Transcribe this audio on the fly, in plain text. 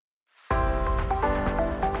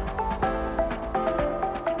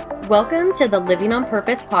Welcome to the Living on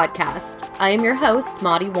Purpose podcast. I am your host,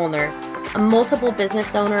 Maddie Woolner, a multiple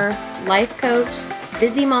business owner, life coach,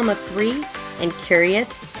 busy mom of 3, and curious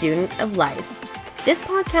student of life. This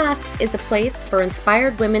podcast is a place for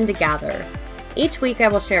inspired women to gather. Each week I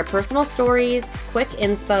will share personal stories, quick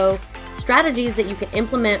inspo, strategies that you can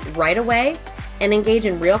implement right away, and engage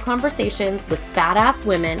in real conversations with badass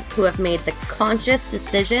women who have made the conscious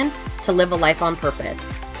decision to live a life on purpose.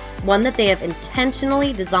 One that they have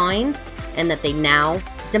intentionally designed and that they now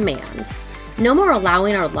demand. No more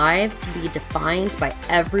allowing our lives to be defined by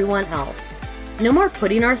everyone else. No more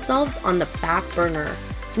putting ourselves on the back burner.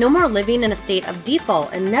 No more living in a state of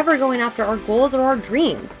default and never going after our goals or our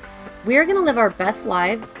dreams. We are going to live our best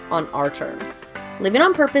lives on our terms. Living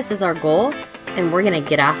on purpose is our goal, and we're going to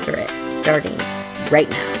get after it starting right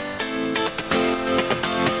now.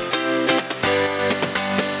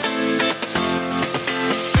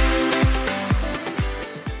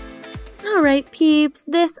 All right, peeps,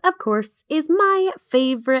 this, of course, is my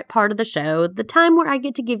favorite part of the show, the time where I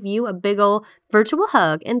get to give you a big ol' virtual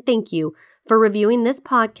hug and thank you for reviewing this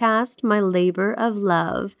podcast, my labor of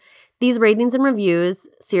love. These ratings and reviews,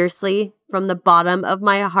 seriously, from the bottom of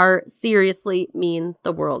my heart, seriously mean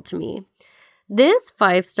the world to me. This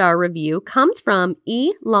 5-star review comes from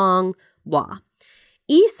E. Long Hua.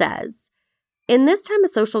 E says, in this time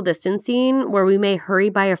of social distancing where we may hurry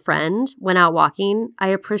by a friend when out walking, I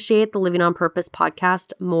appreciate the Living on Purpose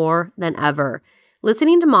podcast more than ever.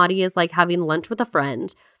 Listening to Maddie is like having lunch with a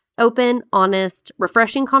friend. Open, honest,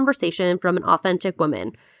 refreshing conversation from an authentic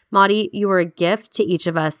woman. Maddie, you are a gift to each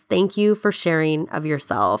of us. Thank you for sharing of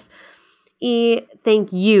yourself. E,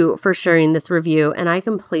 thank you for sharing this review, and I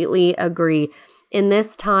completely agree. In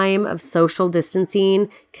this time of social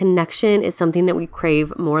distancing, connection is something that we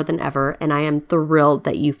crave more than ever, and I am thrilled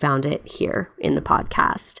that you found it here in the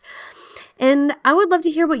podcast. And I would love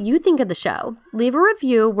to hear what you think of the show. Leave a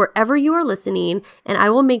review wherever you are listening, and I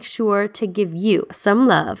will make sure to give you some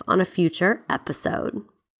love on a future episode.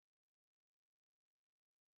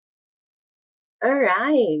 All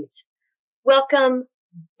right. Welcome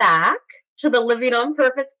back to the Living on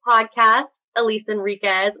Purpose podcast. Elise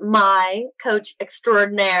Enriquez, my coach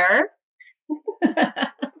extraordinaire.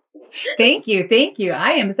 Thank you. Thank you. I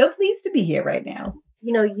am so pleased to be here right now.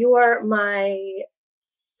 You know, you are my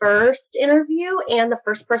first interview and the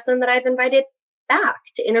first person that I've invited back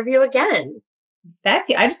to interview again. That's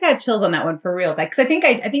you. I just got chills on that one for real. Because I think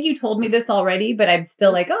you told me this already, but I'm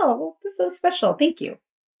still like, oh, well, this is so special. Thank you.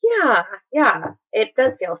 Yeah, it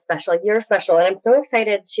does feel special. You're special. And I'm so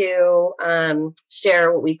excited to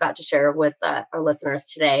share what we've got to share with our listeners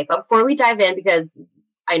today. But before we dive in, because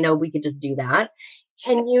I know we could just do that,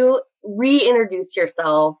 can you reintroduce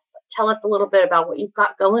yourself? Tell us a little bit about what you've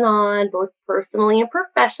got going on, both personally and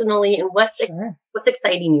professionally, and what's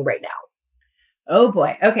exciting you right now. Oh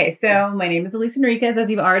boy. Okay. So my name is Elise Enriquez. As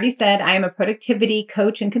you've already said, I am a productivity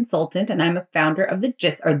coach and consultant, and I'm a founder of the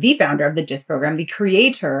founder of the GIST program, the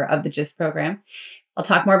creator of the GIST program. I'll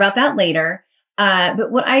talk more about that later.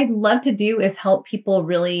 But what I love to do is help people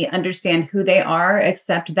really understand who they are,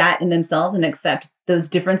 accept that in themselves, and accept those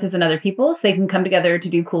differences in other people so they can come together to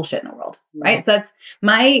do cool shit in the world. Right. So that's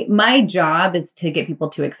my job, is to get people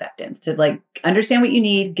to acceptance, to like understand what you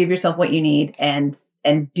need, give yourself what you need, and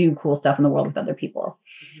do cool stuff in the world with other people.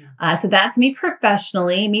 So that's me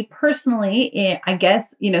professionally. Me personally, I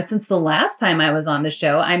guess, since the last time I was on the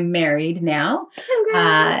show, I'm married now.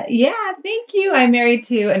 Yeah, thank you. I'm married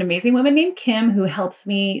to an amazing woman named Kim, who helps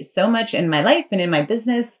me so much in my life and in my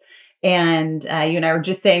business. And you and I were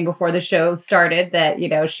just saying before the show started that,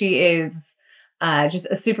 she is just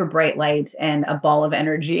a super bright light and a ball of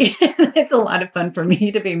energy. It's a lot of fun for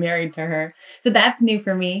me to be married to her. So that's new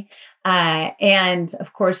for me. And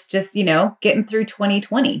of course, just, getting through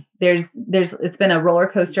 2020, it's been a roller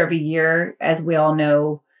coaster of a year, as we all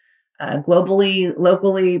know, globally,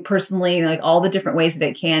 locally, personally, like all the different ways that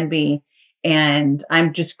it can be. And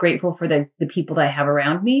I'm just grateful for the people that I have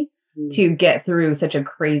around me to get through such a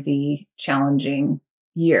crazy, challenging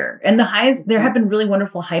year. And the highs, there have been really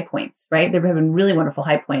wonderful high points, right? There have been really wonderful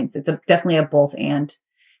high points. It's definitely a both and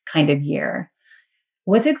kind of year.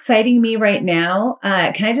 What's exciting me right now,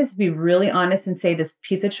 can I just be really honest and say this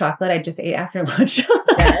piece of chocolate I just ate after lunch?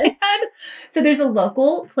 Okay. So there's a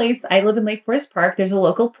local place. I live in Lake Forest Park. There's a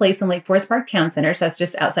local place in Lake Forest Park Town Center. So that's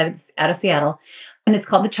just out of Seattle. And it's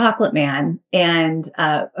called the Chocolate Man. And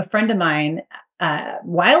a friend of mine a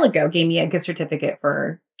while ago gave me a gift certificate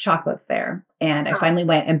for chocolates there. And I finally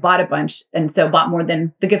went and bought a bunch. And so bought more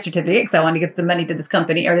than the gift certificate because I wanted to give some money to this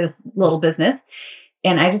company or this little business.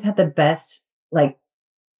 And I just had the best,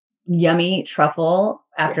 yummy truffle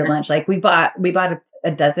after lunch. Like we bought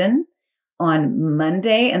a dozen on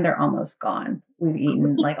Monday and they're almost gone. We've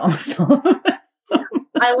eaten like almost all of them.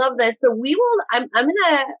 I love this. So we will, I'm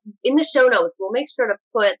gonna, in the show notes, we'll make sure to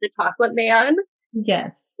put the chocolate man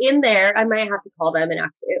Yes. in there. I might have to call them and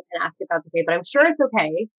ask if that's okay, but I'm sure it's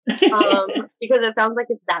okay. Because it sounds like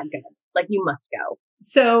it's that good. Like you must go.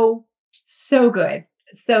 So good.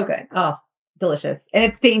 So good. Oh, delicious. And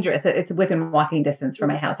it's dangerous. It's within walking distance from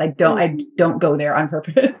my house. I don't go there on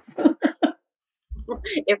purpose.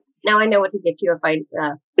 Now I know what to get you if I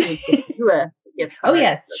do a gift card. Oh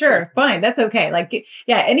yes, sure. Fine. That's okay. Like,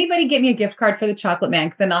 yeah, anybody get me a gift card for the chocolate man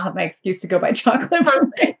because then I'll have my excuse to go buy chocolate.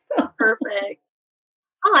 Perfect. Perfect.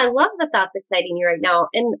 Oh, I love that that's exciting you right now.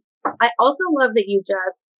 And I also love that you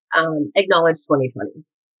just acknowledged 2020.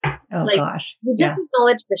 Oh gosh. You just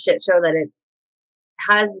acknowledged the shit show that it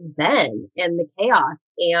has been and the chaos.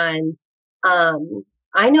 And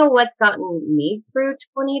I know what's gotten me through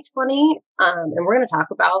 2020. And we're going to talk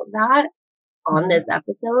about that on this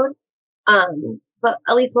episode. But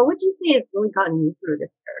Elise, what would you say has really gotten you through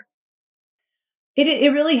this year?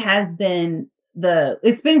 It really has been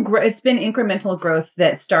it's been incremental growth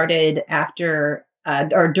that started after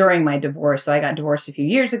or during my divorce. So I got divorced a few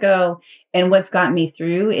years ago, and what's gotten me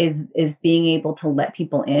through is being able to let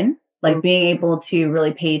people in, like being able to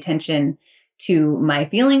really pay attention to my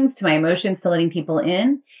feelings, to my emotions, to letting people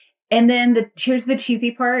in. And then here's the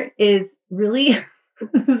cheesy part is really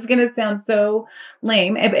this is going to sound so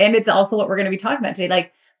lame. And it's also what we're going to be talking about today.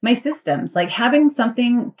 Like my systems, like having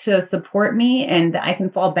something to support me and that I can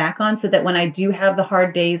fall back on so that when I do have the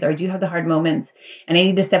hard days or I do have the hard moments and I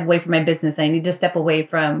need to step away from my business, I need to step away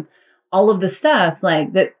from all of the stuff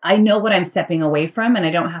like that. I know what I'm stepping away from and I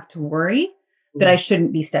don't have to worry that I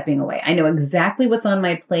shouldn't be stepping away. I know exactly what's on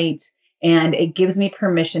my plate and it gives me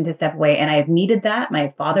permission to step away. And I've needed that.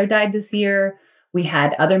 My father died this year. We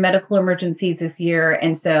had other medical emergencies this year.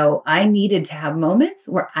 And so I needed to have moments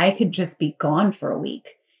where I could just be gone for a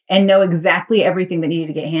week and know exactly everything that needed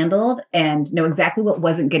to get handled and know exactly what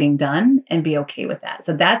wasn't getting done and be okay with that.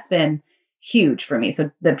 So that's been huge for me.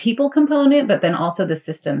 So the people component, but then also the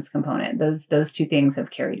systems component, those two things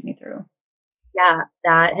have carried me through. Yeah,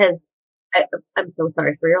 that has, I'm so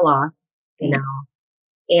sorry for your loss, you know,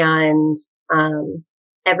 and,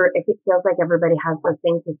 if it feels like everybody has those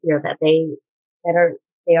things this year that they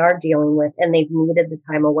are dealing with and they've needed the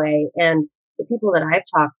time away. And the people that I've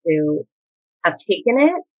talked to have taken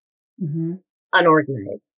it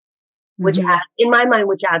unorganized, which adds, in my mind,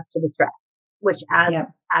 which adds to the stress, which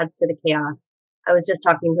adds to the chaos. I was just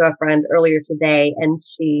talking to a friend earlier today and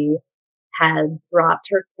she had dropped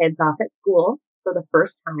her kids off at school for the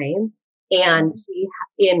first time. And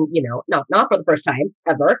not for the first time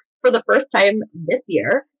ever, for the first time this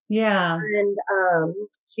year. Yeah. And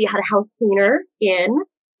she had a house cleaner in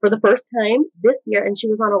for the first time this year. And she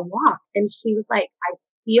was on a walk and she was like, I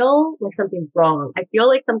feel like something's wrong. I feel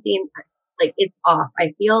like something like is off.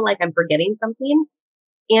 I feel like I'm forgetting something.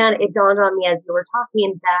 And it dawned on me as you were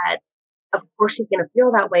talking that of course she's going to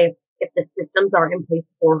feel that way if the systems are in place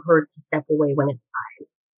for her to step away when it's time.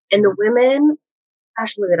 And the women,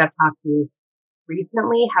 especially that I've talked to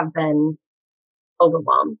recently, have been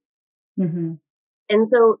overwhelmed. And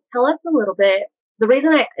so tell us a little bit. The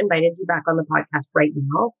reason I invited you back on the podcast right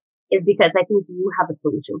now is because I think you have a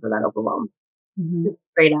solution for that overwhelm. Just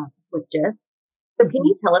straight up with Gist. So can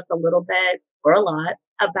you tell us a little bit or a lot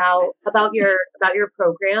about your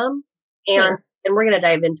program? And we're going to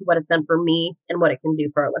dive into what it's done for me and what it can do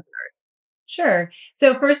for our listeners. Sure.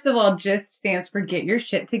 So first of all, GIST stands for Get Your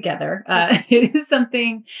Shit Together. It is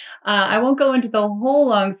something, I won't go into the whole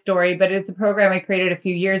long story, but it's a program I created a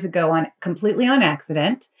few years ago completely on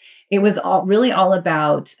accident. It was really all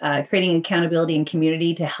about creating accountability and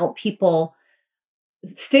community to help people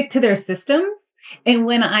stick to their systems. And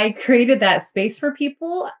when I created that space for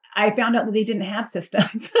people, I found out that they didn't have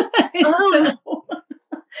systems.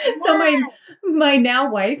 So my now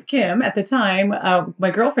wife, Kim, at the time, my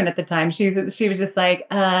girlfriend at the time, she was just like,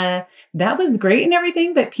 that was great and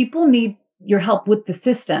everything, but people need your help with the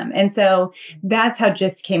system. And so that's how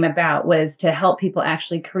GIST came about, was to help people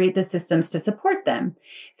actually create the systems to support them.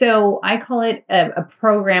 So I call it a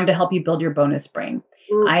program to help you build your bonus brain.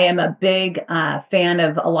 I am a big fan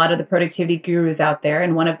of a lot of the productivity gurus out there.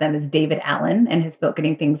 And one of them is David Allen and his book,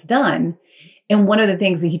 Getting Things Done. And one of the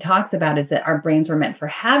things that he talks about is that our brains were meant for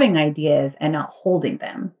having ideas and not holding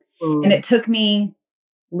them. And it took me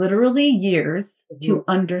literally years to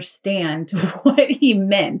understand what he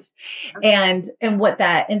meant and what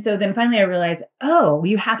that. And so then finally I realized, oh,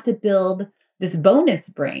 you have to build this bonus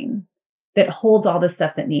brain that holds all the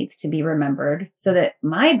stuff that needs to be remembered so that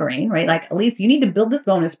my brain, right? Like, Elise, you need to build this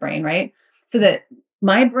bonus brain, right? So that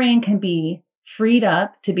my brain can be freed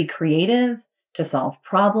up to be creative, to solve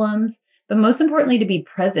problems, but most importantly, to be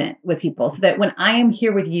present with people so that when I am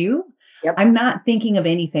here with you, Yep. I'm not thinking of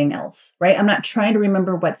anything else, right? I'm not trying to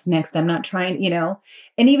remember what's next. I'm not trying,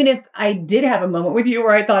 and even if I did have a moment with you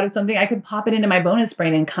where I thought of something, I could pop it into my bonus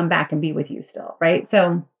brain and come back and be with you still, right?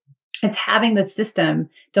 So it's having the system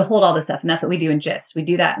to hold all this stuff. And that's what we do in GIST. We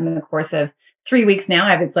do that in the course of 3 weeks now.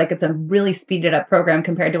 It's a really speeded up program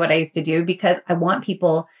compared to what I used to do because I want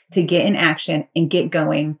people to get in action and get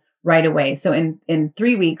going right away. So in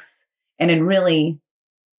 3 weeks and in really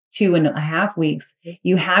 2.5 weeks,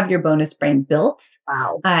 you have your bonus brain built.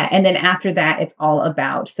 Wow. And then after that, it's all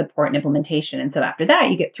about support and implementation. And so after that,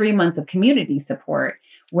 you get 3 months of community support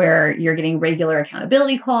where you're getting regular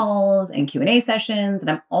accountability calls and Q&A sessions. And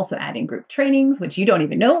I'm also adding group trainings, which you don't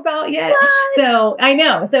even know about yet. What? So I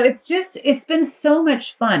know. So it's been so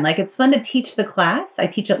much fun. Like, it's fun to teach the class. I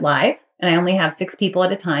teach it live and I only have 6 people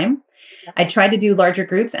at a time. I try to do larger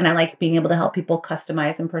groups and I like being able to help people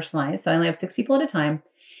customize and personalize. So I only have 6 people at a time.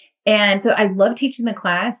 And so I love teaching the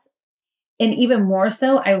class. And even more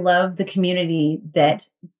so, I love the community that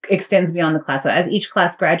extends beyond the class. So as each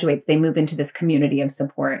class graduates, they move into this community of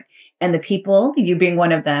support. And the people, you being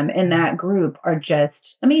one of them in that group, are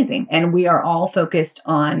just amazing. And we are all focused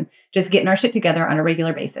on just getting our shit together on a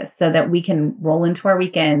regular basis so that we can roll into our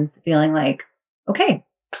weekends feeling like, okay,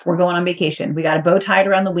 we're going on vacation. We got a bow tied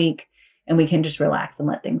around the week and we can just relax and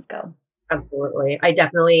let things go. Absolutely. I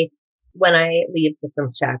definitely, when I leave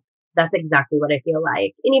systems check, that's exactly what I feel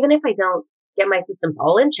like. And even if I don't get my systems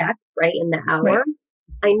all in check, right, in the hour, Right.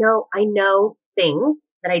 I know things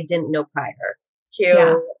that I didn't know prior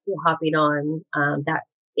to hopping on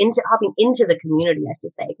hopping into the community, I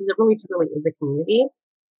should say, because it really truly is a community.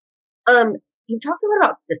 You talked a lot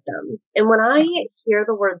about systems, and when I hear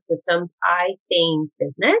the word systems, I think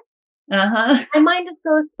business. Uh-huh. My mind just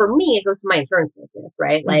goes, for me, it goes to my insurance business,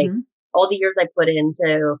 right? Like all the years I put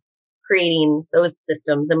into creating those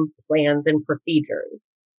systems and plans and procedures.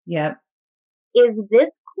 Yep. Is this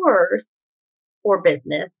course for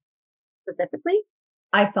business specifically?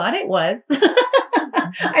 I thought it was.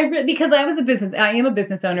 Because I am a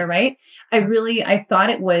business owner, right? I thought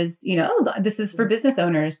it was, this is for business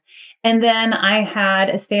owners. And then I had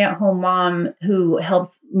a stay-at-home mom who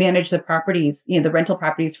helps manage the properties, the rental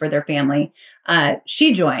properties for their family.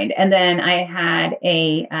 She joined. And then I had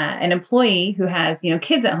an employee who has,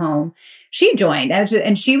 kids at home. She joined,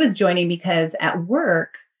 and she was joining because at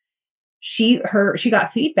work, she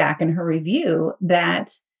got feedback in her review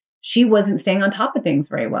that she wasn't staying on top of things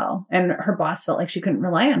very well. And her boss felt like she couldn't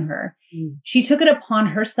rely on her. She took it upon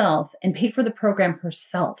herself and paid for the program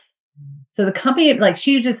herself. So the company,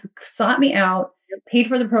 she just sought me out, paid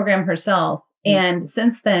for the program herself. And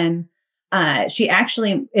since then, she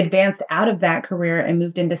actually advanced out of that career and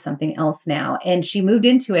moved into something else now. And she moved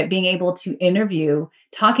into it being able to interview,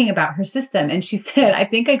 talking about her system. And she said, I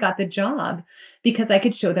think I got the job because I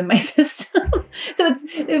could show them my system. So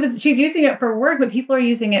she's using it for work, but people are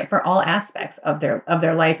using it for all aspects of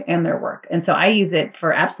their life and their work. And so I use it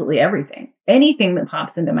for absolutely everything. Anything that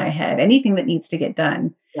pops into my head, anything that needs to get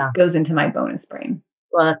done goes into my bonus brain.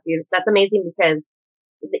 Well, that's beautiful. That's amazing because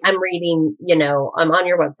I'm reading, I'm on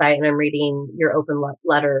your website and I'm reading your open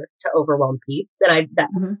letter to overwhelm peeps. And I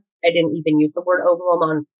didn't even use the word overwhelm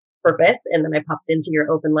on purpose. And then I popped into your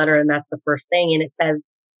open letter and that's the first thing. And it says,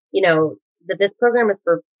 that this program is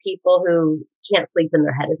for people who can't sleep and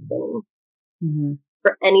their head is spinning.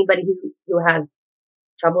 For anybody who has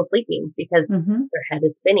trouble sleeping because their head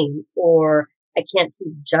is spinning, or I can't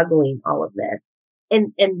keep juggling all of this.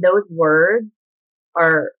 And those words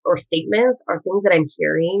or statements are things that I'm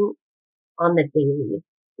hearing on the daily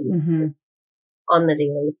basis, on the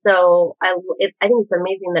daily. So I think it's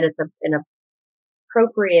amazing that it's an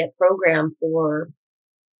appropriate program for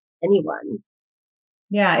anyone.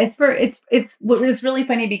 Yeah, it's what was really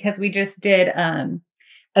funny because we just did a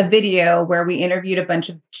video where we interviewed a bunch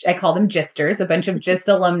of, I call them gisters, a bunch of GIST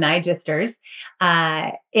alumni gisters.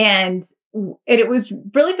 And it was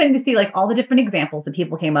really funny to see all the different examples that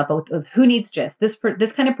people came up with who needs GIST. This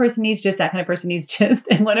kind of person needs GIST, that kind of person needs GIST.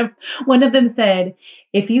 And one of them said,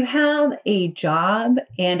 if you have a job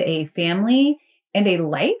and a family and a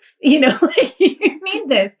life, you need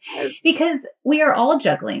this because we are all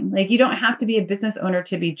juggling. You don't have to be a business owner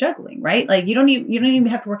to be juggling, right? You don't even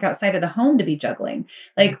have to work outside of the home to be juggling.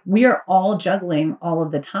 We are all juggling all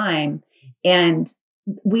of the time. And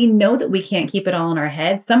we know that we can't keep it all in our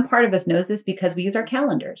heads. Some part of us knows this because we use our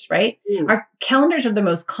calendars, right? Our calendars are the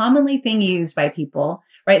most commonly thing used by people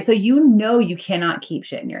right? So you cannot keep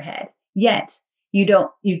shit in your head. Yet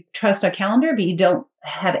you trust a calendar, but you don't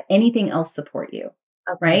have anything else support you,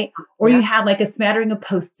 right? Or you have like a smattering of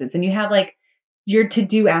Post-its, and you have like your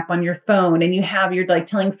to-do app on your phone, and you're like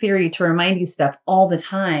telling Siri to remind you stuff all the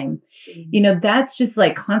time. That's just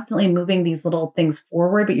like constantly moving these little things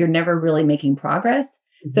forward, but you're never really making progress.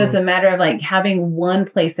 So it's a matter of like having one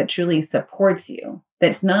place that truly supports you.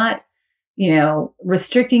 That's not,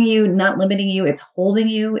 restricting you, not limiting you. It's holding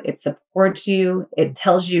you. It supports you. It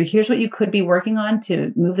tells you, here's what you could be working on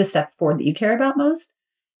to move the step forward that you care about most,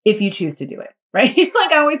 if you choose to do it. Right.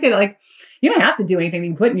 Like I always say, like, you don't have to do anything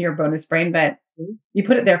you put in your bonus brain, but you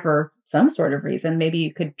put it there for some sort of reason. Maybe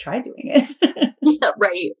you could try doing it. Yeah,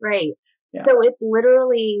 right. Yeah. So it's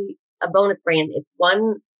literally a bonus brain. It's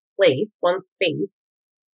one place, one space.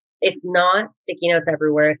 It's not sticky notes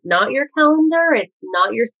everywhere. It's not your calendar. It's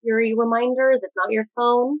not your Siri reminders. It's not your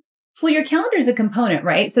phone. Well, your calendar is a component,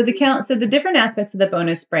 right? So the different aspects of the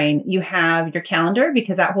bonus brain, you have your calendar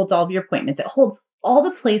because that holds all of your appointments. It holds all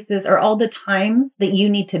the places or all the times that you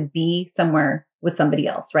need to be somewhere with somebody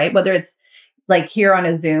else, right? Whether it's like here on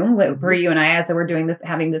a Zoom for you and I, as we're doing this,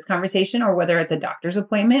 having this conversation, or whether it's a doctor's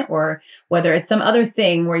appointment, or whether it's some other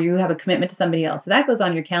thing where you have a commitment to somebody else. So that goes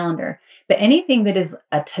on your calendar. But anything that is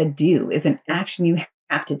a to-do, is an action you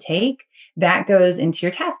have to take, that goes into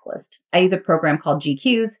your task list. I use a program called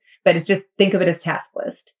GQs, but it's just, think of it as task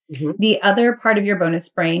list. The other part of your bonus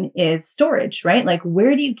brain is storage, right? Like,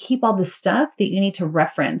 where do you keep all the stuff that you need to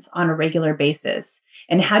reference on a regular basis?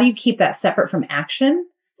 And how do you keep that separate from action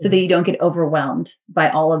so that you don't get overwhelmed by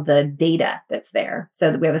all of the data that's there?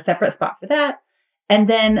 So that we have a separate spot for that. And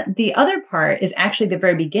then the other part is actually the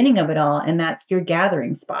very beginning of it all. And that's your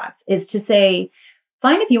gathering spots. Is to say,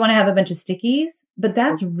 fine if you want to have a bunch of stickies, but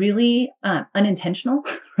that's really unintentional,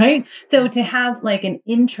 right? So to have like an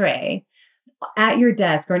in tray at your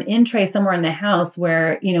desk, or an in tray somewhere in the house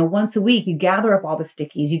where, once a week you gather up all the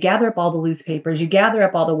stickies, you gather up all the loose papers, you gather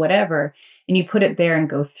up all the whatever, and you put it there and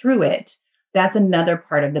go through it. That's another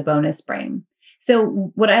part of the bonus brain.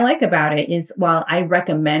 So what I like about it is, while I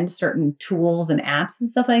recommend certain tools and apps and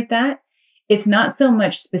stuff like that, it's not so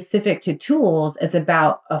much specific to tools. It's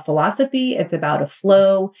about a philosophy. It's about a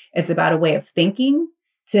flow. It's about a way of thinking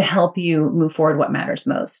to help you move forward what matters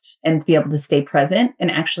most, and be able to stay present and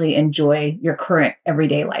actually enjoy your current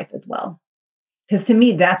everyday life as well. Because to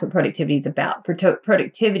me, that's what productivity is about.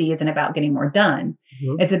 Productivity isn't about getting more done.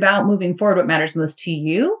 It's about moving forward what matters most to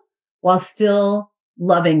you while still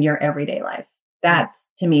loving your everyday life. That's,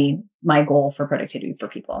 to me, my goal for productivity for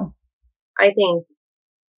people. I think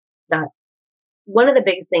that one of the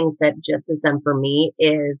biggest things that Just has done for me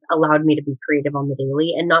is allowed me to be creative on the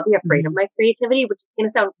daily and not be afraid of my creativity, which is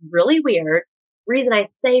going to sound really weird. The reason I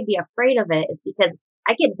say be afraid of it is because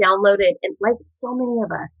I get downloaded, and like so many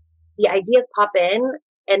of us, the ideas pop in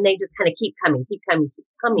and they just kind of keep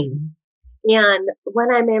coming. And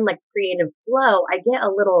when I'm in like creative flow,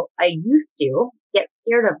 I used to get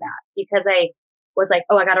scared of that because I was like,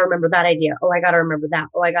 oh, I got to remember that idea. Oh, I got to remember that.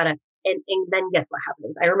 Oh, and then guess what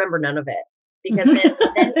happens? I remember none of it. Because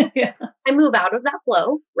then I move out of that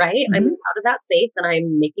flow, right? I move out of that space and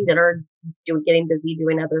I'm making dinner, getting busy,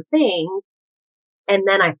 doing other things. And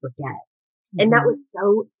then I forget. And that was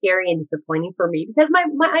so scary and disappointing for me because my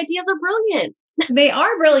ideas are brilliant. They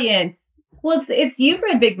are brilliant. Well, it's you've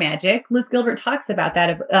read Big Magic. Liz Gilbert talks about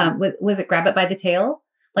that. Was it grab it by the tail?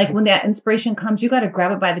 Like when that inspiration comes, you got to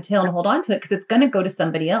grab it by the tail and hold on to it because it's going to go to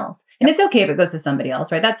somebody else. And it's okay if it goes to somebody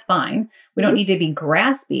else, right? That's fine. We don't need to be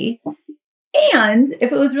graspy. And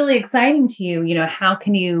if it was really exciting to you, how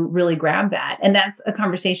can you really grab that? And that's a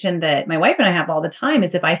conversation that my wife and I have all the time,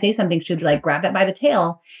 is if I say something, she'll be like, grab that by the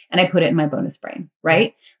tail. And I put it in my bonus brain.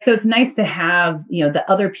 Right. So it's nice to have, the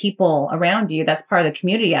other people around you. That's part of the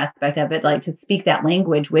community aspect of it, like to speak that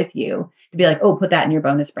language with you, to be like, oh, put that in your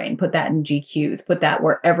bonus brain, put that in GQs, put that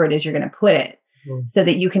wherever it is you're going to put it so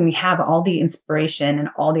that you can have all the inspiration and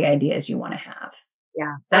all the ideas you want to have.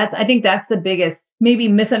 Yeah. I think that's the biggest maybe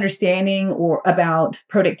misunderstanding or about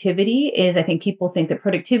productivity is I think people think that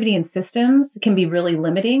productivity and systems can be really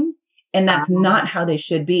limiting, and that's not how they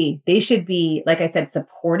should be. They should be, like I said,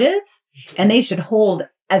 supportive, and they should hold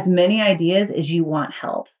as many ideas as you want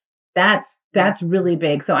held. That's really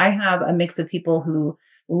big. So I have a mix of people who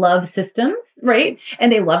love systems, right? And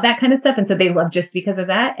they love that kind of stuff. And so they love just because of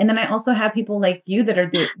that. And then I also have people like you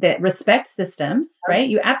that that respect systems, right?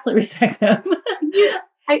 You absolutely respect them.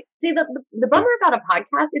 I see the bummer about a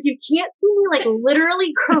podcast is you can't see me like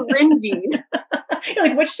literally cringing.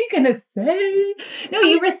 like, what's she gonna say? No,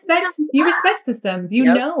 you respect systems. You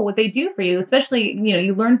know what they do for you, especially,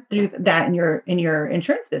 you learn through that in your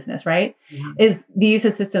insurance business, right? Yeah. Is the use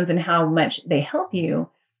of systems and how much they help you.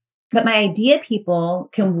 But my idea people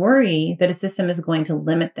can worry that a system is going to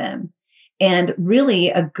limit them. And really,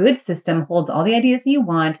 a good system holds all the ideas that you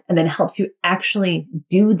want and then helps you actually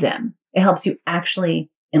do them. It helps you actually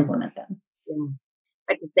implement them. Yeah.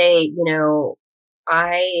 I have to say,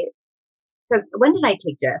 because when did I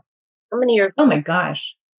take Jeff? How many years? Oh my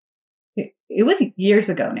gosh. It was years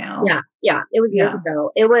ago now. Yeah. It was years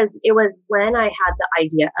ago. It was when I had the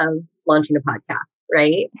idea of launching a podcast,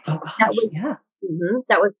 right? Oh gosh,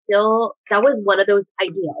 That was one of those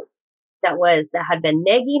ideas that had been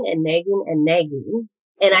nagging and nagging and nagging,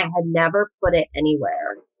 and I had never put it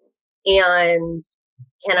anywhere. And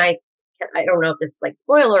I don't know if this is like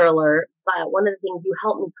spoiler alert, but one of the things you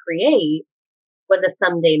helped me create was a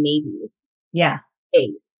someday maybe. Yeah.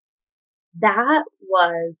 Phase. That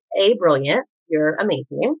was brilliant. You're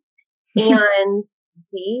amazing. And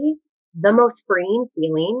the most freeing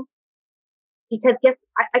feeling, because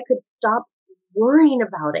I could stop worrying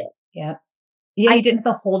about it. Yeah. Yeah. You didn't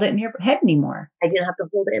have to hold it in your head anymore. I didn't have to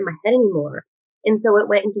hold it in my head anymore. And so it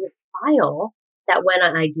went into this file that when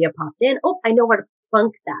an idea popped in, I know where to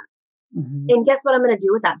plunk that. Mm-hmm. And guess what I'm going to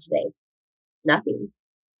do with that today? Nothing.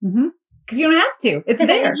 Mm-hmm. Because you don't have to. It's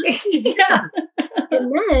there. Yeah.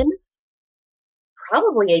 And then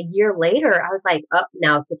probably a year later, I was like,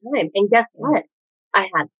 now's the time. And guess what? I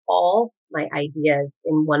had all my ideas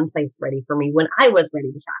in one place ready for me when I was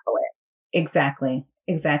ready to tackle it. Exactly.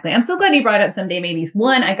 I'm so glad you brought up Someday Maybes.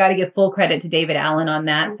 One, I got to give full credit to David Allen on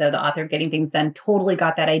that. Mm-hmm. So the author of Getting Things Done, totally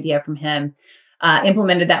got that idea from him,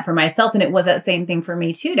 implemented that for myself. And it was that same thing for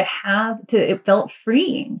me too, it felt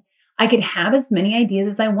freeing. I could have as many ideas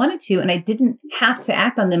as I wanted to, and I didn't have to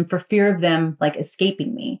act on them for fear of them like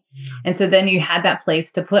escaping me. Mm-hmm. And so then you had that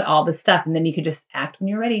place to put all the stuff, and then you could just act when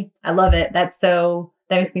you're ready. I love it. That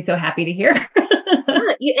makes me so happy to hear.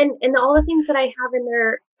 And all the things that I have in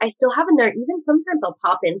there, I still have in there. Even sometimes I'll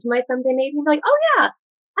pop into my someday maybe and be like, oh yeah,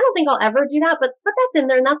 I don't think I'll ever do that, but that's in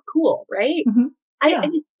there and that's cool, right? Mm-hmm.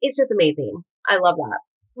 It's just amazing. I love that.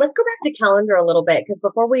 Let's go back to calendar a little bit, because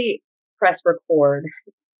before we press record,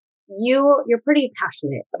 you're pretty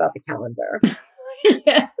passionate about the calendar.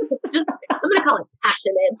 Yes. I'm going to call it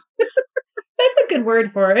passionate. That's a good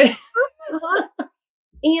word for it.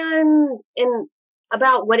 And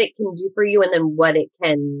about what it can do for you, and then what it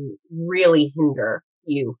can really hinder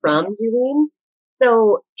you from doing.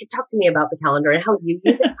 So talk to me about the calendar and how you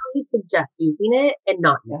use it, how you suggest using it and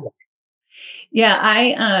not using it.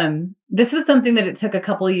 Yeah, this was something that it took a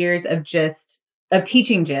couple of years of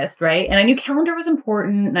teaching right? And I knew calendar was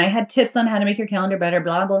important, and I had tips on how to make your calendar better,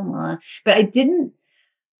 blah, blah, blah. But I didn't,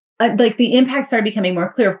 the impact started becoming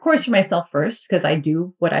more clear, of course, for myself first, because I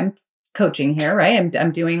do what I'm coaching here, right?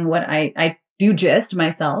 I'm doing what I do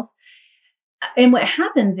myself. And what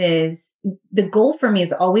happens is the goal for me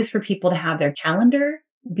is always for people to have their calendar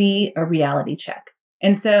be a reality check.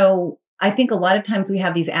 And so I think a lot of times we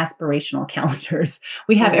have these aspirational calendars.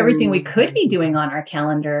 We have everything we could be doing on our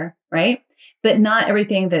calendar, right? But not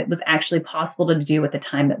everything that was actually possible to do with the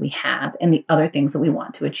time that we have and the other things that we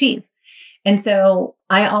want to achieve. And so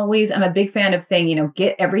I'm a big fan of saying,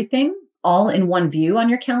 get everything all in one view on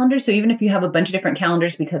your calendar. So even if you have a bunch of different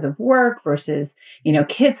calendars because of work versus,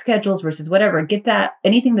 kid schedules versus whatever, get that,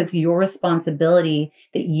 anything that's your responsibility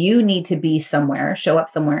that you need to be somewhere, show up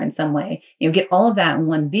somewhere in some way, get all of that in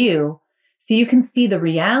one view so you can see the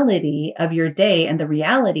reality of your day and the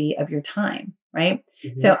reality of your time, right?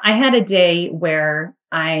 Mm-hmm. So I had a day where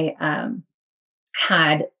I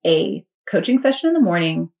had a coaching session in the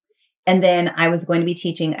morning, and then I was going to be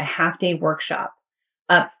teaching a half-day workshop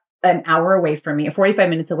up an hour away from me, 45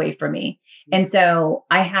 minutes away from me. And so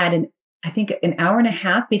I had an hour and a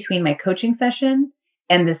half between my coaching session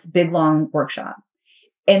and this big, long workshop.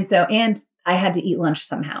 And I had to eat lunch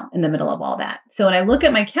somehow in the middle of all that. So when I look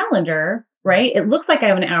at my calendar, right, it looks like I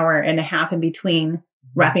have an hour and a half in between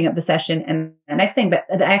wrapping up the session and the next thing, but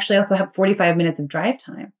I actually also have 45 minutes of drive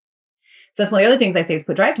time. So that's one of the other things I say is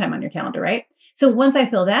put drive time on your calendar, right? So once I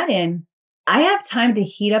fill that in, I have time to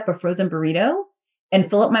heat up a frozen burrito and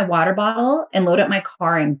fill up my water bottle and load up my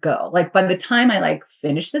car and go. Like by the time I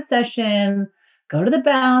finish the session, go to the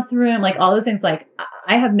bathroom, all those things, I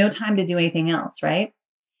have no time to do anything else, right?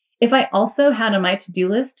 If I also had on my to-do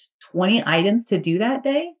list 20 items to do that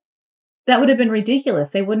day, that would have been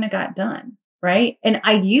ridiculous. They wouldn't have got done, right? And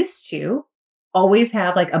I used to always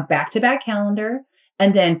have a back-to-back calendar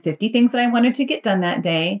and then 50 things that I wanted to get done that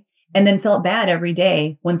day, and then felt bad every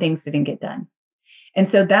day when things didn't get done. And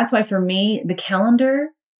so that's why for me, the calendar,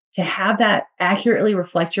 to have that accurately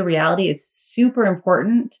reflect your reality is super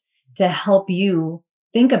important to help you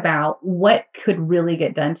think about what could really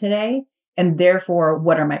get done today. And therefore,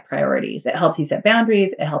 what are my priorities? It helps you set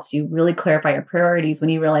boundaries. It helps you really clarify your priorities when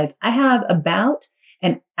you realize I have about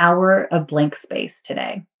an hour of blank space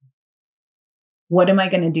today. What am I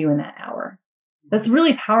going to do in that hour? That's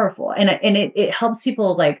really powerful. And it helps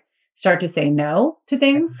people like start to say no to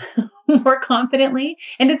things more confidently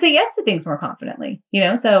and to say yes to things more confidently,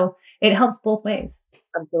 so it helps both ways.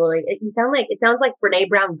 Absolutely. It sounds like Brene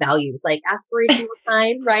Brown values, like aspirational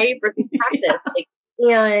time, right? Versus practice.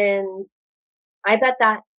 And I bet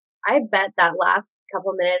that last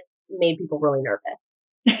couple of minutes made people really nervous.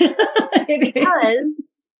 Because,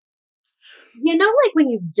 like when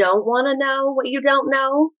you don't want to know what you don't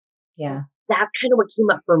know. Yeah. That's kind of what came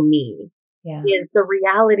up for me. Yeah. Is the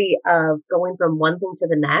reality of going from one thing to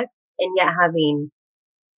the next and yet having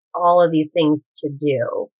all of these things to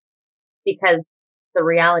do, because the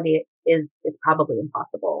reality is it's probably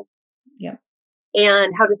impossible. Yeah.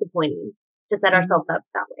 And how disappointing to set ourselves up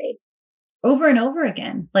that way. Over and over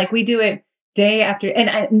again. Like we do it day after,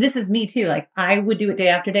 and this is me too. Like I would do it day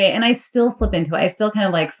after day and I still slip into it. I still kind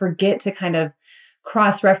of like forget to kind of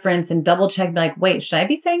cross-reference and double check, be like, wait, should I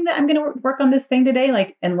be saying that I'm going to work on this thing today?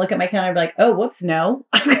 Like, and look at my calendar, be like, oh, whoops, no.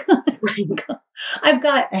 I've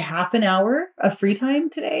got a half an hour of free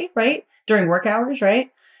time today, right? During work hours,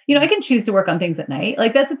 right? I can choose to work on things at night.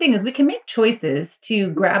 Like that's the thing is we can make choices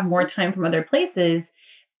to grab more time from other places.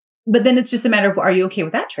 But then it's just a matter of, are you okay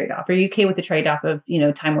with that trade-off? Are you okay with the trade-off of,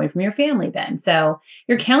 time away from your family then? So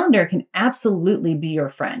your calendar can absolutely be your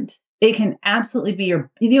friend. It can absolutely be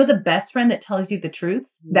the best friend that tells you the truth,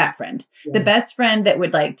 that friend. Yeah. The best friend that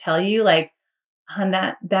would like tell you like, hon,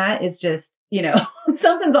 that is just,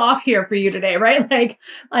 something's off here for you today, right?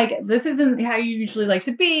 Like this isn't how you usually like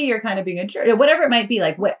to be. You're kind of being a jerk, whatever it might be,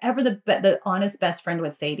 like whatever the honest best friend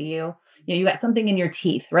would say to you. You got something in your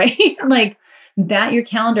teeth, right? Like that, your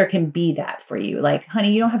calendar can be that for you. Like,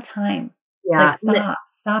 honey, you don't have time. Yeah. Like,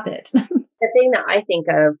 stop it. The thing that I think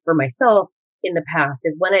of for myself in the past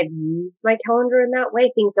is when I've used my calendar in that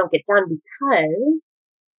way, things don't get done because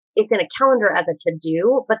it's in a calendar as a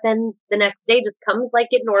to-do, but then the next day just comes like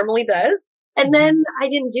it normally does. And then I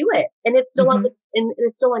didn't do it. And it's still on, and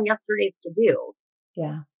it's still on yesterday's to-do.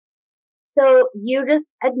 Yeah. So you just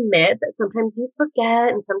admit that sometimes you forget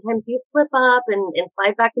and sometimes you slip up and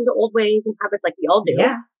slide back into old ways and habits like we all do.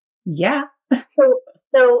 Yeah. Yeah.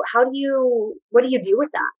 So what do you do with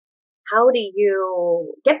that? How do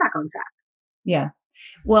you get back on track? Yeah.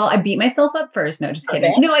 Well, I beat myself up first. No, just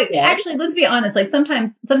kidding. No, actually, let's be honest. Like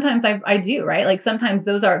sometimes I do, right? Like sometimes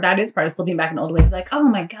that is part of slipping back in old ways. Like, oh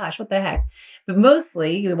my gosh, what the heck? But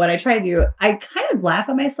mostly what I try to do, I kind of laugh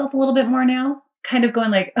at myself a little bit more now, kind of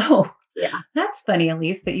going like, oh, yeah, that's funny,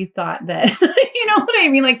 Elise, that you thought that, you know what I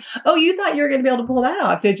mean? Like, oh, you thought you were going to be able to pull that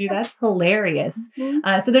off, did you? That's hilarious.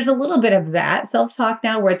 So there's a little bit of that self-talk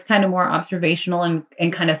now where it's kind of more observational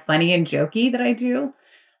and kind of funny and jokey that I do.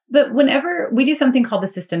 But whenever we do something called the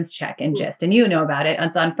systems check and gist, and you know about it,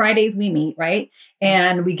 it's on Fridays we meet, right?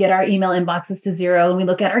 And we get our email inboxes to zero and we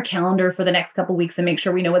look at our calendar for the next couple of weeks and make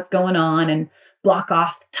sure we know what's going on and block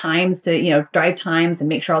off times to, drive times and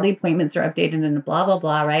make sure all the appointments are updated and blah, blah,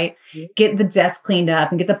 blah, right? Get the desk cleaned up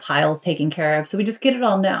and get the piles taken care of. So we just get it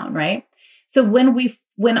all known, right? So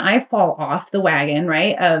when I fall off the wagon,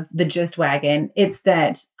 right, of the gist wagon, it's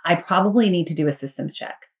that I probably need to do a systems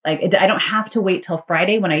check. Like I don't have to wait till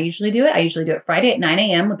Friday when I usually do it. I usually do it Friday at 9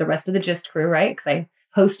 a.m. with the rest of the gist crew, right? Because I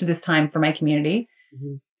host this time for my community.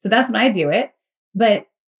 So that's when I do it. But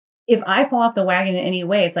if I fall off the wagon in any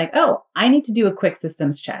way, it's like, oh, I need to do a quick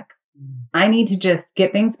systems check. I need to just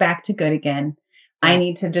get things back to good again. I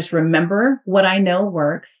need to just remember what I know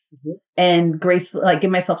works and give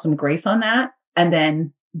myself some grace on that and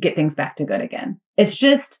then get things back to good again. It's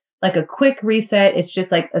just like a quick reset. It's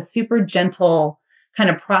just like a super gentle kind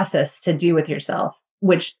of process to do with yourself,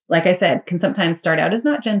 which, like I said, can sometimes start out as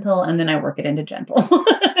not gentle. And then I work it into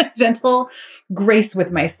gentle grace with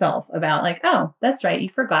myself about like, oh, that's right. You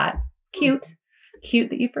forgot. Cute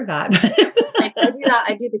that you forgot. I do that.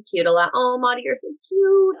 I do the cute a lot. Oh, Maudie, you're so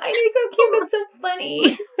cute. You're so cute. That's so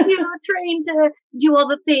funny. Trying to do all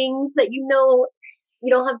the things that you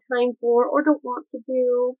don't have time for or don't want to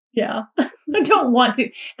do. Yeah. I don't want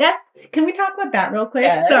to. Can we talk about that real quick?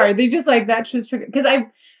 Yeah. Sorry. They just like, that's just triggered. Because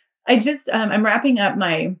I'm wrapping up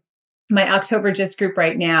my October Gist group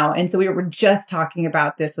right now. And so we were just talking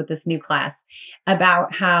about this with this new class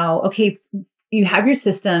about how, okay, you have your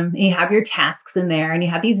system and you have your tasks in there and you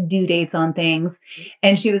have these due dates on things.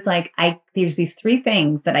 And she was like, there's these 3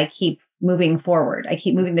 things that I keep moving forward. I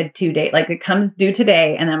keep moving the due date. Like it comes due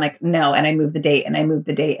today. And I'm like, no. And I move the date and I move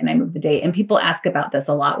the date and I move the date. And people ask about this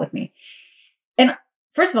a lot with me. And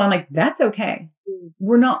first of all, I'm like, that's okay.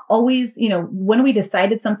 We're not always, when we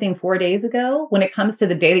decided something 4 days ago, when it comes to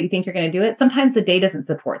the day that you think you're going to do it, sometimes the day doesn't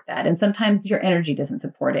support that. And sometimes your energy doesn't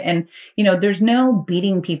support it. And, there's no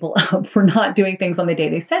beating people up for not doing things on the day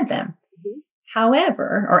they said them. Mm-hmm.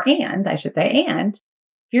 However, and if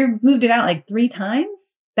you've moved it out like 3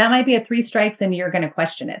 times, that might be a 3 strikes and you're going to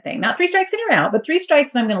question it thing. Not 3 strikes and you're out, but 3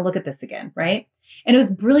 strikes and I'm going to look at this again. Right. And it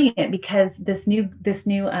was brilliant because this new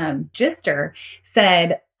gister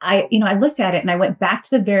said, I looked at it and I went back to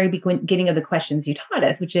the very beginning of the questions you taught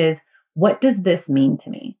us, which is, what does this mean to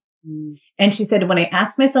me? Mm. And she said, when I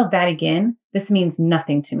asked myself that again, this means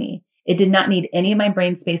nothing to me. It did not need any of my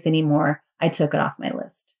brain space anymore. I took it off my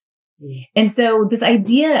list. Mm. And so this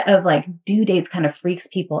idea of like due dates kind of freaks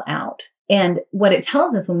people out. And what it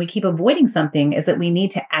tells us when we keep avoiding something is that we need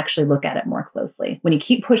to actually look at it more closely. When you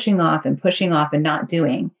keep pushing off and not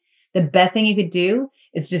doing, the best thing you could do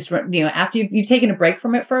is just, after you've taken a break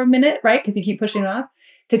from it for a minute, right? Because you keep pushing it off,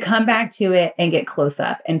 to come back to it and get close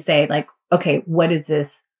up and say like, okay, what is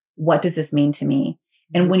this? What does this mean to me?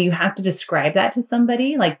 And when you have to describe that to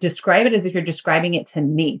somebody, like describe it as if you're describing it to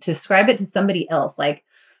me, describe it to somebody else. Like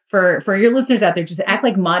for your listeners out there, just act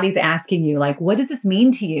like Madi's asking you, like, what does this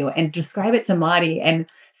mean to you? And describe it to Madi and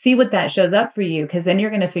see what that shows up for you. Because then you're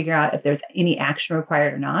going to figure out if there's any action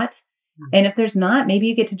required or not. And if there's not, maybe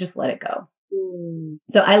you get to just let it go.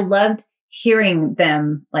 So I loved hearing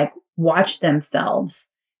them like watch themselves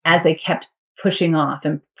as they kept pushing off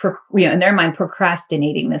and, in their mind,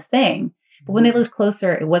 procrastinating this thing. But when they looked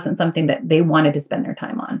closer, it wasn't something that they wanted to spend their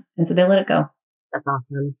time on. And so they let it go. That's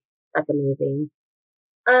awesome. That's amazing.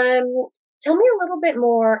 Tell me a little bit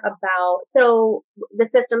more about, so the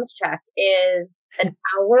systems check is an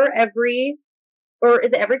hour or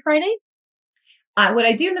is it every Friday? What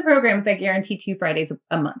I do in the program is I guarantee 2 Fridays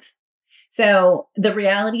a month. So the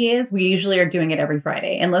reality is we usually are doing it every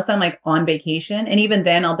Friday, unless I'm like on vacation. And even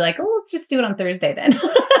then I'll be like, oh, let's just do it on Thursday then.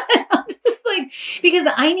 I'm just like, because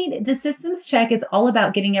the systems check is all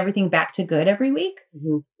about getting everything back to good every week.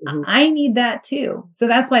 Mm-hmm, mm-hmm. I need that too. So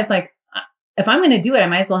that's why it's like, if I'm going to do it, I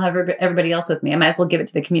might as well have everybody else with me. I might as well give it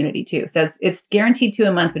to the community too. So it's guaranteed 2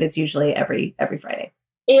 a month, but it's usually every Friday.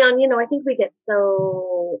 And, I think we get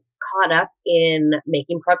so caught up in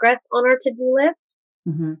making progress on our to-do list.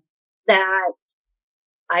 Mm-hmm. That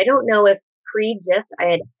I don't know if pre-gist I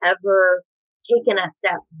had ever taken a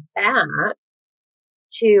step back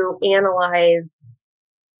to analyze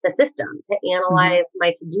the system, to analyze my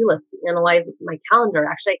to-do list, to analyze my calendar.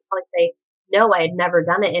 Actually, I can probably say, no, I had never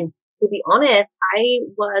done it. And to be honest, I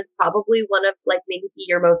was probably one of like maybe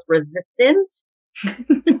your most resistant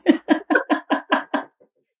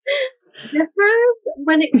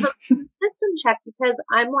when it comes to the system check, because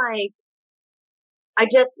I'm like, I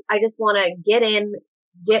just want to get in,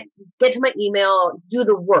 get to my email, do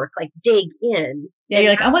the work, like dig in. Yeah, you're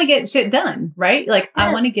like, I want to get shit done, right? Like, yeah.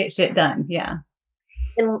 I want to get shit done. Yeah.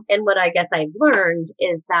 And what I guess I've learned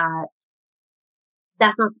is that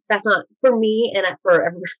that's not for me and for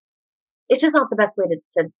everyone. It's just not the best way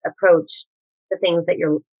to approach the things that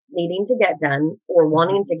you're needing to get done or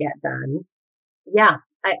wanting to get done. Yeah.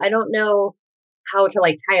 I don't know how to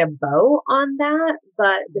like tie a bow on that,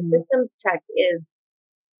 but the systems check is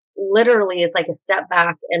literally like a step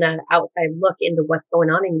back and an outside look into what's going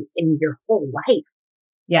on in your whole life.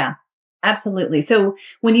 Yeah, absolutely. So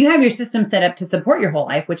when you have your system set up to support your whole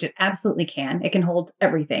life, which it absolutely can, it can hold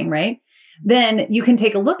everything, right? Then you can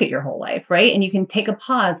take a look at your whole life, right? And you can take a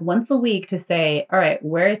pause once a week to say, all right,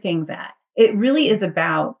 where are things at? It really is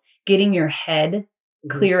about getting your head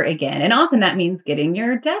clear again. And often that means getting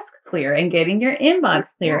your desk clear and getting your inbox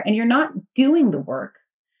clear. And you're not doing the work.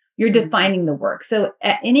 You're defining the work. So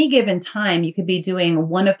at any given time, you could be doing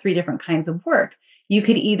one of 3 different kinds of work. You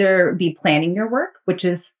could either be planning your work, which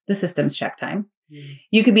is the systems check time.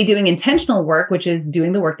 You could be doing intentional work, which is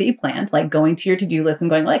doing the work that you planned, like going to your to-do list and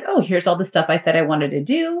going like, oh, here's all the stuff I said I wanted to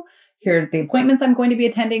do. Here are the appointments I'm going to be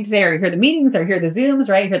attending today, or here are the meetings, or here are the Zooms,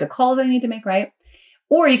 right? Here are the calls I need to make, right?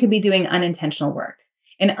 Or you could be doing unintentional work.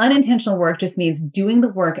 And unintentional work just means doing the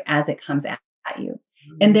work as it comes at you.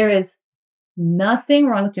 And there is nothing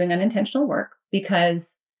wrong with doing unintentional work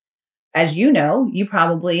because, as you know, you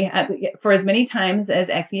probably, for as many times as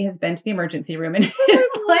Exie has been to the emergency room in his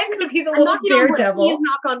life, because he's a little daredevil.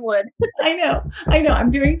 Knock on wood. I know.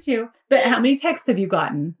 I'm doing too. But how many texts have you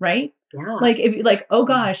gotten, right? Yeah. Like if like, oh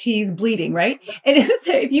gosh, he's bleeding, right? And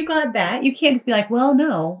if you got that, you can't just be like, well,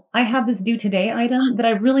 no, I have this due today item that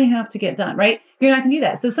I really have to get done, right? You're not gonna do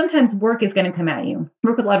that. So sometimes work is gonna come at you.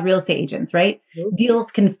 Work with a lot of real estate agents, right? Mhm.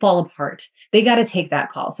 Deals can fall apart. They got to take that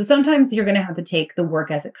call. So sometimes you're gonna have to take the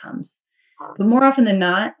work as it comes. But more often than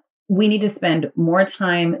not, we need to spend more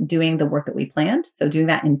time doing the work that we planned. So doing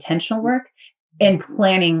that intentional work and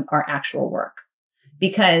planning our actual work.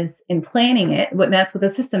 Because in planning it, that's what the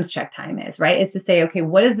systems check time is, right? It's to say, okay,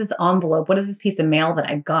 what is this envelope? What is this piece of mail that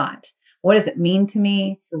I got? What does it mean to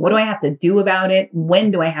me? What do I have to do about it? When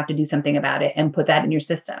do I have to do something about it? And put that in your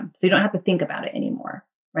system. So you don't have to think about it anymore,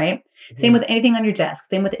 right? Same with anything on your desk.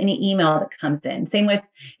 Same with any email that comes in. Same with,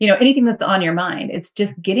 anything that's on your mind. It's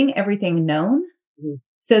just getting everything known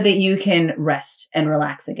so that you can rest and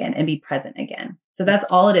relax again and be present again. So that's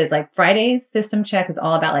all it is. Like Friday's system check is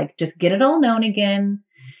all about like, just get it all known again,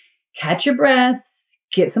 catch your breath,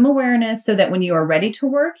 get some awareness so that when you are ready to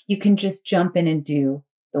work, you can just jump in and do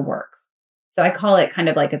the work. So I call it kind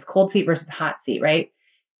of like it's cold seat versus hot seat, right?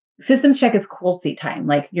 Systems check is cold seat time.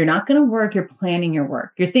 Like you're not going to work, you're planning your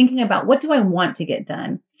work. You're thinking about what do I want to get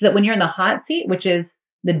done so that when you're in the hot seat, which is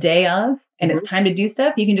the day of, and it's time to do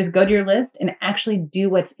stuff, you can just go to your list and actually do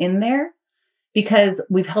what's in there because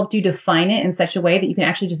we've helped you define it in such a way that you can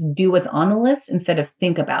actually just do what's on the list instead of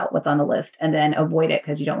think about what's on the list and then avoid it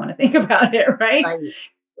because you don't want to think about it, right?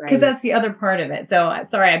 Because that's the other part of it. So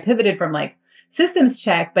sorry, I pivoted from like systems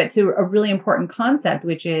check, but to a really important concept,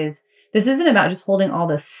 which is this isn't about just holding all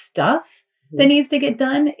the stuff that needs to get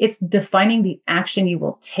done. It's defining the action you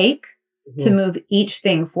will take to move each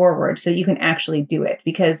thing forward so you can actually do it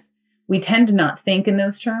because we tend to not think in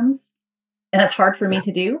those terms. And that's hard for me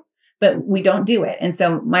to do, but we don't do it. And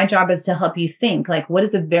so my job is to help you think like, what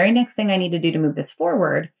is the very next thing I need to do to move this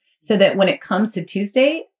forward so that when it comes to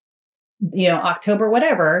Tuesday, October,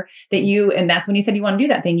 whatever, and that's when you said you want to do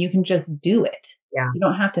that thing, you can just do it. Yeah. You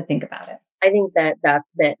don't have to think about it. I think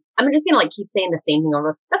that's been, I'm just going to keep saying the same thing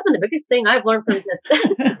over. That's been the biggest thing I've learned from this.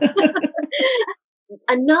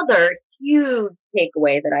 Another huge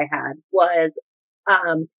takeaway that I had was,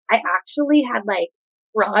 I actually had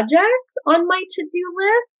projects on my to-do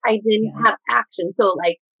list. I didn't have action. So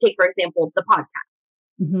take, for example, the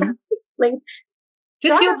podcast.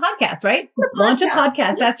 Just do a podcast, right? Launch a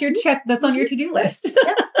podcast. That's your check. That's on your to-do list.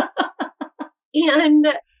 And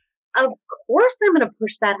of course I'm going to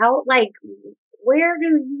push that out. Where do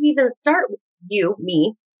you even start?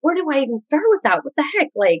 Me, where do I even start with that? What the heck?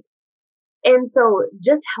 And so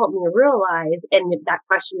just help me realize, and that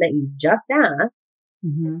question that you just asked,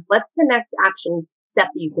 what's the next action step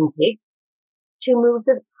that you can take to move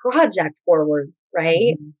this project forward,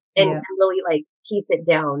 right? And really piece it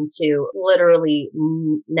down to literally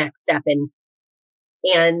next step.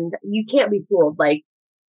 And you can't be fooled,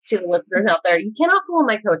 to the listeners out there, you cannot fool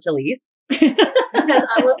my coach, Elise. Because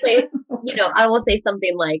I will say, I will say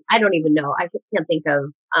something like, I don't even know. I can't think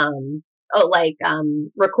of,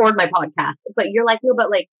 record my podcast. But you're like, no, but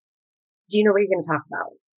do you know what you're going to talk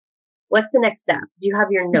about? What's the next step? Do you have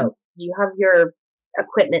your notes? Do you have your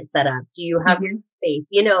equipment set up? Do you have your space?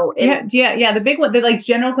 Yeah. The big one, the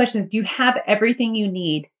general question is, do you have everything you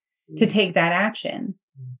need to take that action?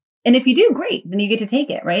 And if you do, great, then you get to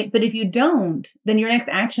take it, right? But if you don't, then your next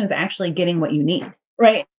action is actually getting what you need,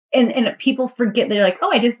 right? And people forget, they're like,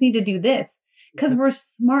 oh, I just need to do this because we're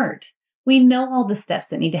smart. We know all the steps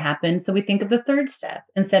that need to happen. So we think of the third step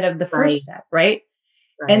instead of the first step, right?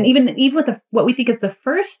 And even with what we think is the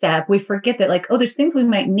first step, we forget that there's things we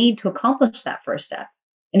might need to accomplish that first step.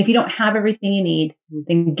 And if you don't have everything you need,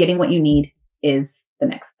 then getting what you need is the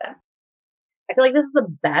next step. I feel like this is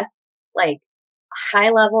the best, high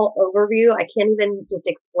level overview. I can't even just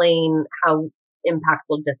explain how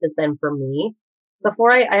impactful this has been for me.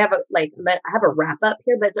 Before I have a wrap up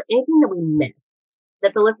here, but is there anything that we missed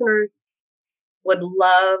that the listeners would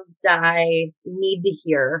love, need to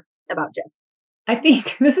hear about Jess? I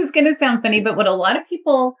think this is going to sound funny, but what a lot of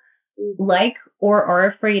people like or are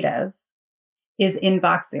afraid of is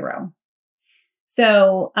inbox zero.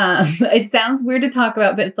 So it sounds weird to talk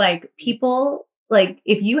about, but it's people,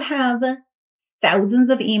 if you have thousands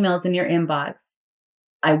of emails in your inbox,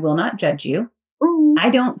 I will not judge you. I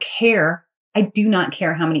don't care. I do not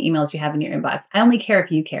care how many emails you have in your inbox. I only care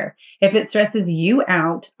if you care. If it stresses you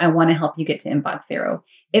out, I want to help you get to inbox zero.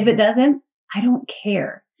 If it doesn't, I don't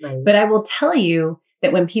care. But I will tell you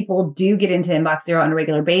that when people do get into inbox zero on a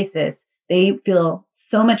regular basis, they feel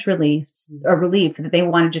so much relief that they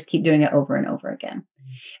want to just keep doing it over and over again.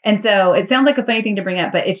 And so it sounds like a funny thing to bring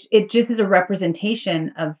up, but it just is a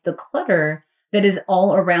representation of the clutter that is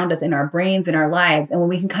all around us in our brains, in our lives. And when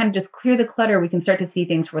we can kind of just clear the clutter, we can start to see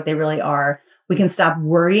things for what they really are. We can stop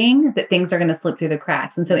worrying that things are going to slip through the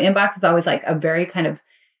cracks. And so inbox is always like a very kind of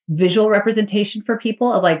visual representation for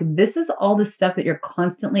people of like, this is all the stuff that you're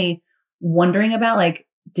constantly wondering about. Like,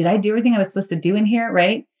 did I do everything I was supposed to do in here?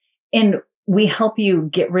 Right. And we help you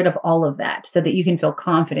get rid of all of that so that you can feel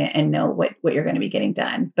confident and know what you're going to be getting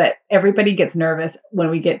done. But everybody gets nervous when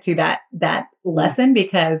we get to that lesson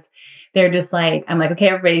because they're just like, I'm like, okay,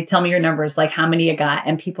 everybody tell me your numbers, like how many you got.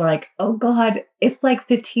 And people are like, oh God, it's like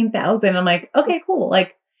 15,000. I'm like, okay, cool.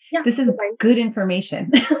 Like, this is good information.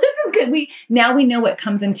 This is good. We know what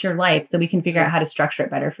comes into your life so we can figure out how to structure it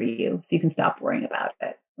better for you so you can stop worrying about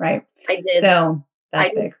it. Right. I did. So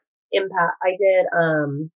that's big. I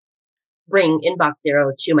did bring Inbox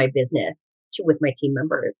Zero to my business with my team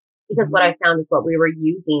members because what I found is what we were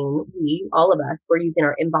using, all of us were using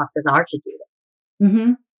our inbox as our to-do list.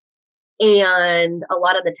 Mm-hmm. And a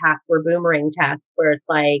lot of the tasks were boomerang tasks where it's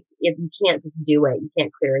like, if you can't just do it, you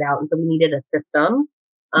can't clear it out. And so we needed a system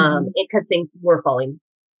because things were falling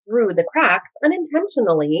through the cracks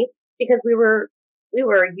unintentionally because we were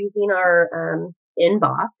using our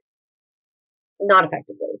inbox not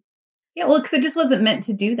effectively. Yeah, well, because it just wasn't meant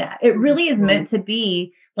to do that. It really is meant to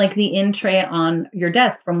be like the in tray on your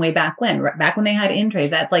desk from way back when they had in trays.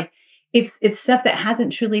 That's like, it's stuff that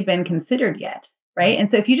hasn't truly been considered yet, right?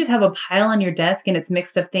 And so if you just have a pile on your desk and it's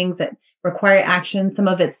mixed of things that require action, some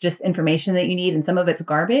of it's just information that you need and some of it's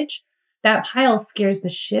garbage, that pile scares the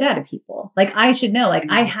shit out of people. Like I should know, like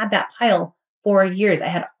I had that pile for years. I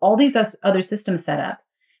had all these other systems set up,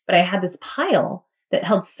 but I had this pile that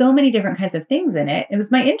held so many different kinds of things in it. It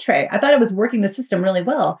was my in tray. I thought I was working the system really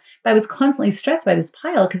well, but I was constantly stressed by this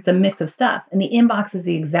pile because it's a mix of stuff. And the inbox is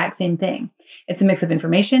the exact same thing. It's a mix of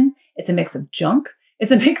information. It's a mix of junk.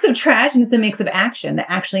 It's a mix of trash, and it's a mix of action that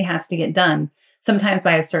actually has to get done sometimes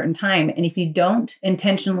by a certain time. And if you don't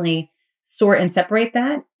intentionally sort and separate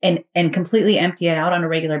that and completely empty it out on a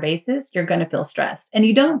regular basis, you're going to feel stressed. And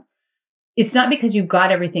it's not because you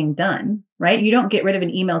got everything done, right? You don't get rid of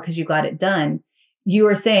an email because you got it done. You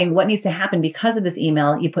are saying what needs to happen because of this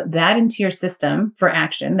email. You put that into your system for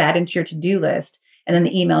action, that into your to-do list, and then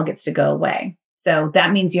the email gets to go away. So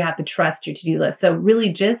that means you have to trust your to-do list. So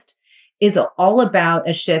really just is all about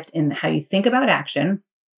a shift in how you think about action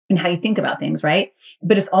and how you think about things, right?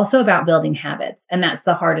 But it's also about building habits. And that's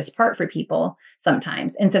the hardest part for people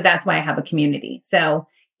sometimes. And so that's why I have a community. So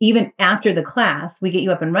even after the class, we get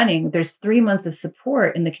you up and running. There's 3 months of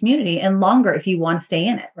support in the community and longer if you want to stay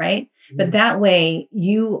in it, right? But that way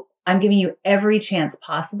I'm giving you every chance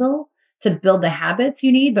possible to build the habits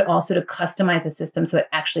you need, but also to customize the system so it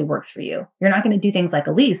actually works for you. You're not going to do things like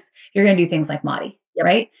Elise. You're going to do things like Madi,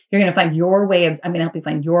 right? You're going to find I'm going to help you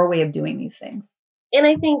find your way of doing these things. And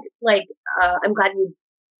I think I'm glad you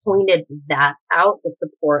pointed that out, the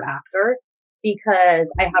support after, because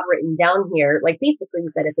I have written down here, like basically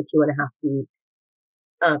you said it's a 2.5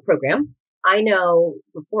 week program. I know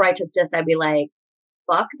before I took this, I'd be like,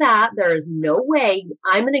 fuck that. There is no way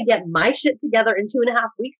I'm going to get my shit together in 2.5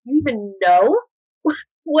 weeks. Do you even know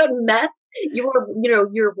what mess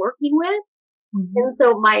you're working with? Mm-hmm. And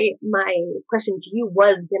so my question to you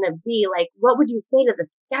was going to be like, what would you say to the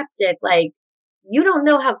skeptic? Like, you don't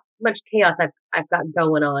know how much chaos I've got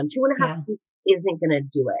going on. 2.5 weeks isn't going to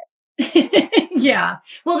do it. Yeah.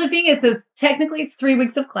 Well, the thing is, so technically it's 3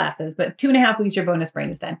 weeks of classes, but 2.5 weeks, your bonus brain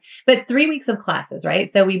is done. But 3 weeks of classes, right?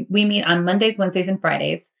 So we meet on Mondays, Wednesdays, and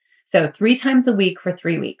Fridays. So 3 times a week for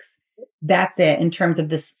 3 weeks. That's it in terms of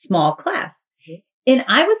this small class. And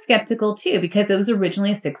I was skeptical too, because it was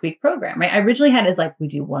originally a 6-week program, right? I originally had it as like, we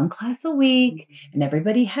do 1 class a week and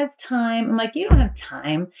everybody has time. I'm like, you don't have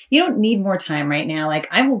time. You don't need more time right now. Like,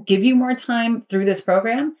 I will give you more time through this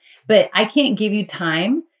program, but I can't give you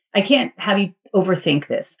time. I can't have you overthink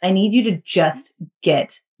this. I need you to just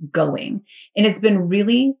get going. And it's been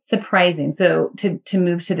really surprising. So to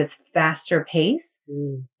move to this faster pace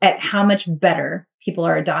at how much better people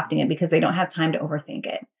are adopting it because they don't have time to overthink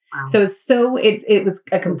it. Wow. So it was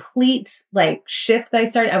a complete like shift that I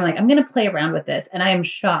started. I'm like, I'm going to play around with this. And I am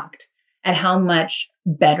shocked at how much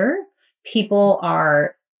better people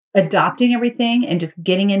are adopting everything and just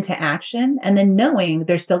getting into action. And then knowing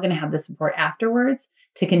they're still going to have the support afterwards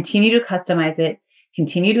to continue to customize it,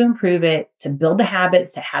 continue to improve it, to build the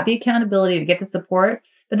habits, to have the accountability, to get the support,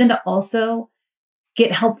 but then to also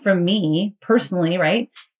get help from me personally, right?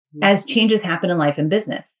 As changes happen in life and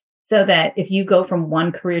business. So that if you go from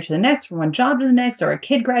one career to the next, from one job to the next, or a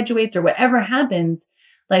kid graduates or whatever happens,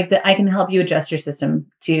 like that, I can help you adjust your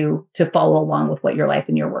system to follow along with what your life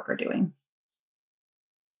and your work are doing.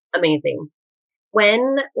 Amazing.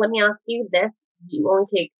 Let me ask you this, you only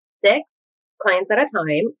take 6 clients at a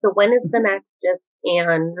time. So when is the next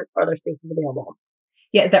and are there spaces available?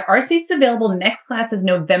 Yeah, there are spaces available. The next class is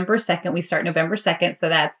November 2nd. We start November 2nd. So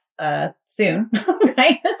that's soon,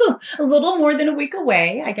 right? That's a little more than a week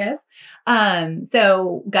away, I guess.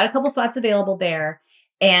 So got a couple spots available there.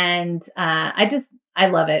 And I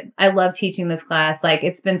love it. I love teaching this class. Like,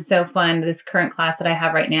 it's been so fun. This current class that I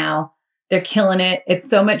have right now, they're killing it. It's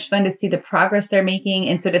so much fun to see the progress they're making.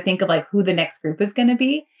 And so to think of like who the next group is going to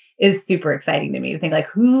be is super exciting to me, to think like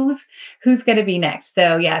who's going to be next.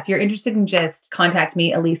 So yeah, if you're interested in just contact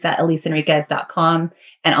me, Elise at EliseEnriquez.com,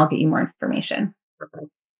 and I'll get you more information. Perfect.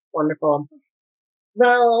 Wonderful.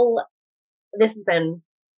 Well, this has been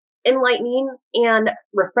enlightening and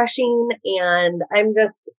refreshing. And I'm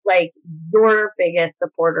just like your biggest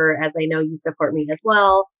supporter, as I know you support me as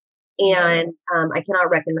well. And I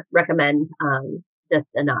cannot recommend just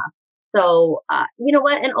enough. So, you know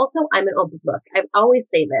what? And also, I'm an open book. I always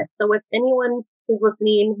say this. So if anyone who's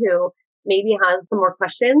listening who maybe has some more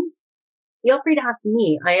questions, feel free to ask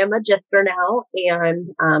me. I am a gister now and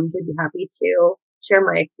would be happy to share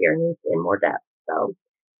my experience in more depth. So,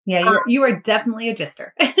 yeah, you are definitely a gister.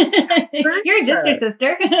 You're a gister,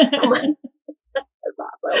 sister. That's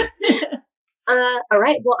awesome. All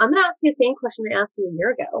right. Well, I'm going to ask you the same question I asked you a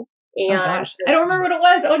year ago. And oh gosh, I don't remember what it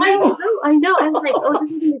was. Oh no. I know. I was like, oh, this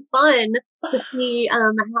is gonna be fun to see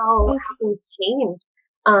how things change.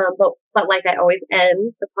 But like I always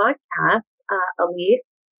end the podcast, Elise,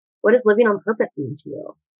 what does living on purpose mean to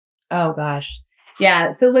you? Oh gosh.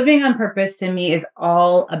 Yeah. So living on purpose to me is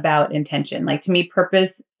all about intention. Like, to me,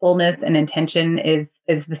 purposefulness and intention is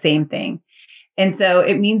the same thing. And so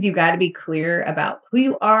it means you got to be clear about who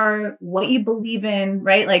you are, what you believe in,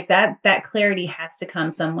 right? Like that clarity has to come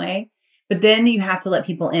some way, but then you have to let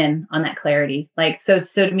people in on that clarity. Like, so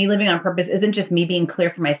to me, living on purpose isn't just me being clear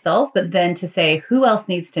for myself, but then to say who else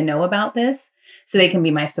needs to know about this. So they can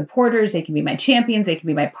be my supporters, they can be my champions, they can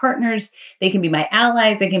be my partners, they can be my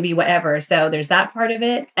allies, they can be whatever. So there's that part of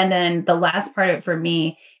it. And then the last part of it for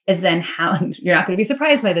me is then how, you're not going to be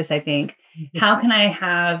surprised by this, I think. How can I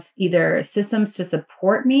have either systems to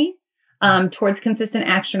support me towards consistent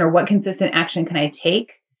action, or what consistent action can I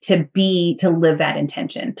take to live that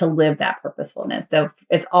intention, to live that purposefulness? So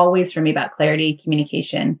it's always for me about clarity,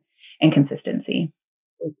 communication, and consistency.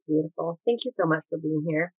 It's beautiful. Thank you so much for being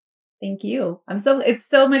here. Thank you. It's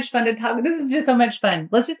so much fun to talk. This is just so much fun.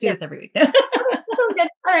 Let's just do this every week. Sounds good.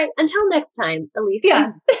 All right. Until next time, Elise.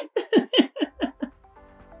 Yeah.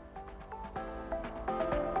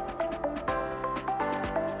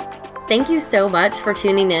 Thank you so much for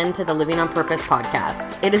tuning in to the Living on Purpose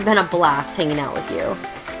podcast. It has been a blast hanging out with you.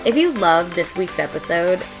 If you loved this week's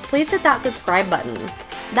episode, please hit that subscribe button.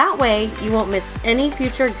 That way, you won't miss any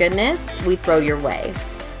future goodness we throw your way.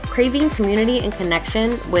 Craving community and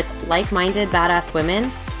connection with like-minded badass women?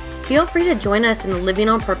 Feel free to join us in the Living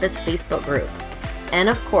on Purpose Facebook group. And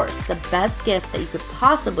of course, the best gift that you could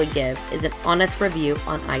possibly give is an honest review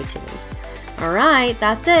on iTunes. All right,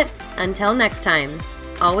 that's it. Until next time.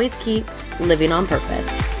 Always keep living on purpose.